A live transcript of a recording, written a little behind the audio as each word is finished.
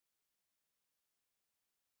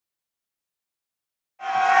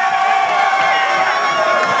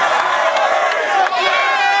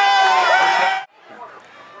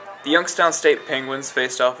The Youngstown State Penguins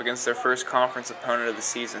faced off against their first conference opponent of the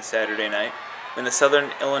season Saturday night when the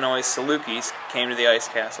Southern Illinois Salukis came to the ice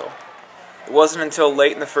castle. It wasn't until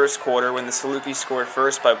late in the first quarter when the Salukis scored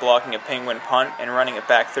first by blocking a Penguin punt and running it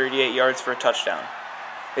back 38 yards for a touchdown.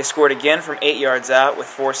 They scored again from 8 yards out with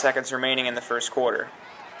 4 seconds remaining in the first quarter.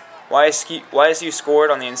 YSU scored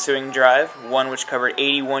on the ensuing drive, one which covered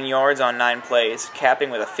 81 yards on 9 plays,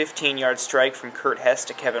 capping with a 15-yard strike from Kurt Hess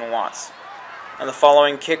to Kevin Watts. On the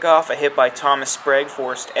following kickoff, a hit by Thomas Sprague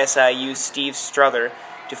forced SIU's Steve Struther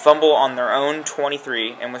to fumble on their own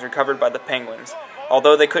 23 and was recovered by the Penguins,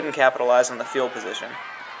 although they couldn't capitalize on the field position.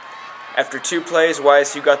 After 2 plays,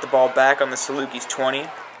 YSU got the ball back on the Salukis' 20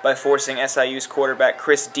 by forcing SIU's quarterback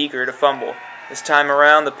Chris Deeker to fumble. This time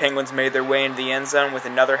around, the Penguins made their way into the end zone with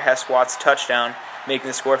another Hess-Watts touchdown, making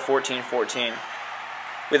the score 14-14.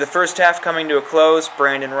 With the first half coming to a close,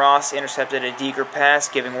 Brandon Ross intercepted a Deeker pass,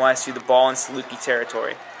 giving YSU the ball in Saluki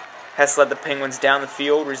territory. Hess led the Penguins down the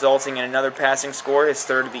field, resulting in another passing score, his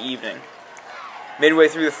third of the evening. Midway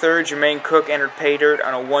through the third, Jermaine Cook entered pay dirt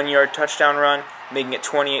on a 1-yard touchdown run, making it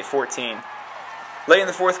 28-14. Late in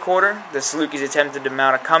the fourth quarter, the Salukis attempted to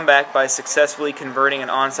mount a comeback by successfully converting an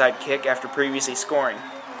onside kick after previously scoring.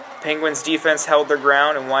 Penguins' defense held their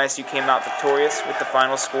ground, and YSU came out victorious with the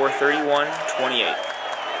final score 31-28.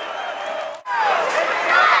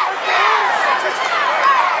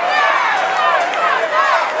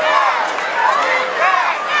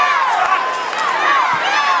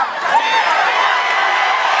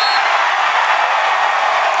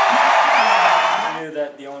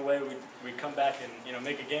 That the only way we'd come back and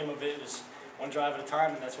make a game of it is one drive at a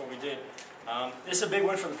time, and that's what we did. This is a big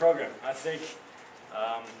win for the program. I think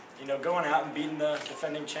going out and beating the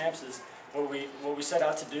defending champs is what we set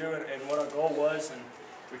out to do and what our goal was, and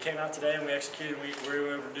we came out today and we executed. And we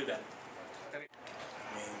were able to do that.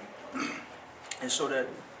 And so that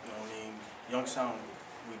Youngstown,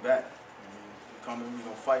 we back. We come in, we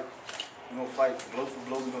gonna fight. We gonna fight blow for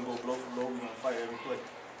blow. We gonna go blow for blow. We gonna fight every play.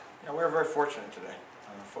 Yeah, we're very fortunate today.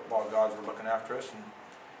 The football gods were looking after us, and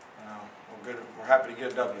we're good. We're happy to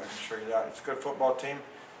get a W. I can assure you that. It's a good football team,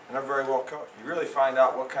 and they're very well coached. You really find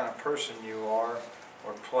out what kind of person you are,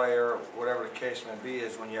 or player, whatever the case may be,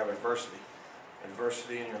 is when you have adversity.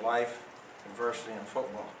 Adversity in your life, adversity in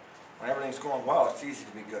football. When everything's going well, it's easy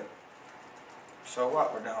to be good. So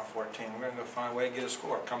what? We're down 14. We're going to go find a way to get a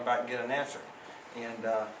score, come back and get an answer, and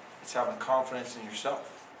it's having confidence in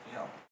yourself.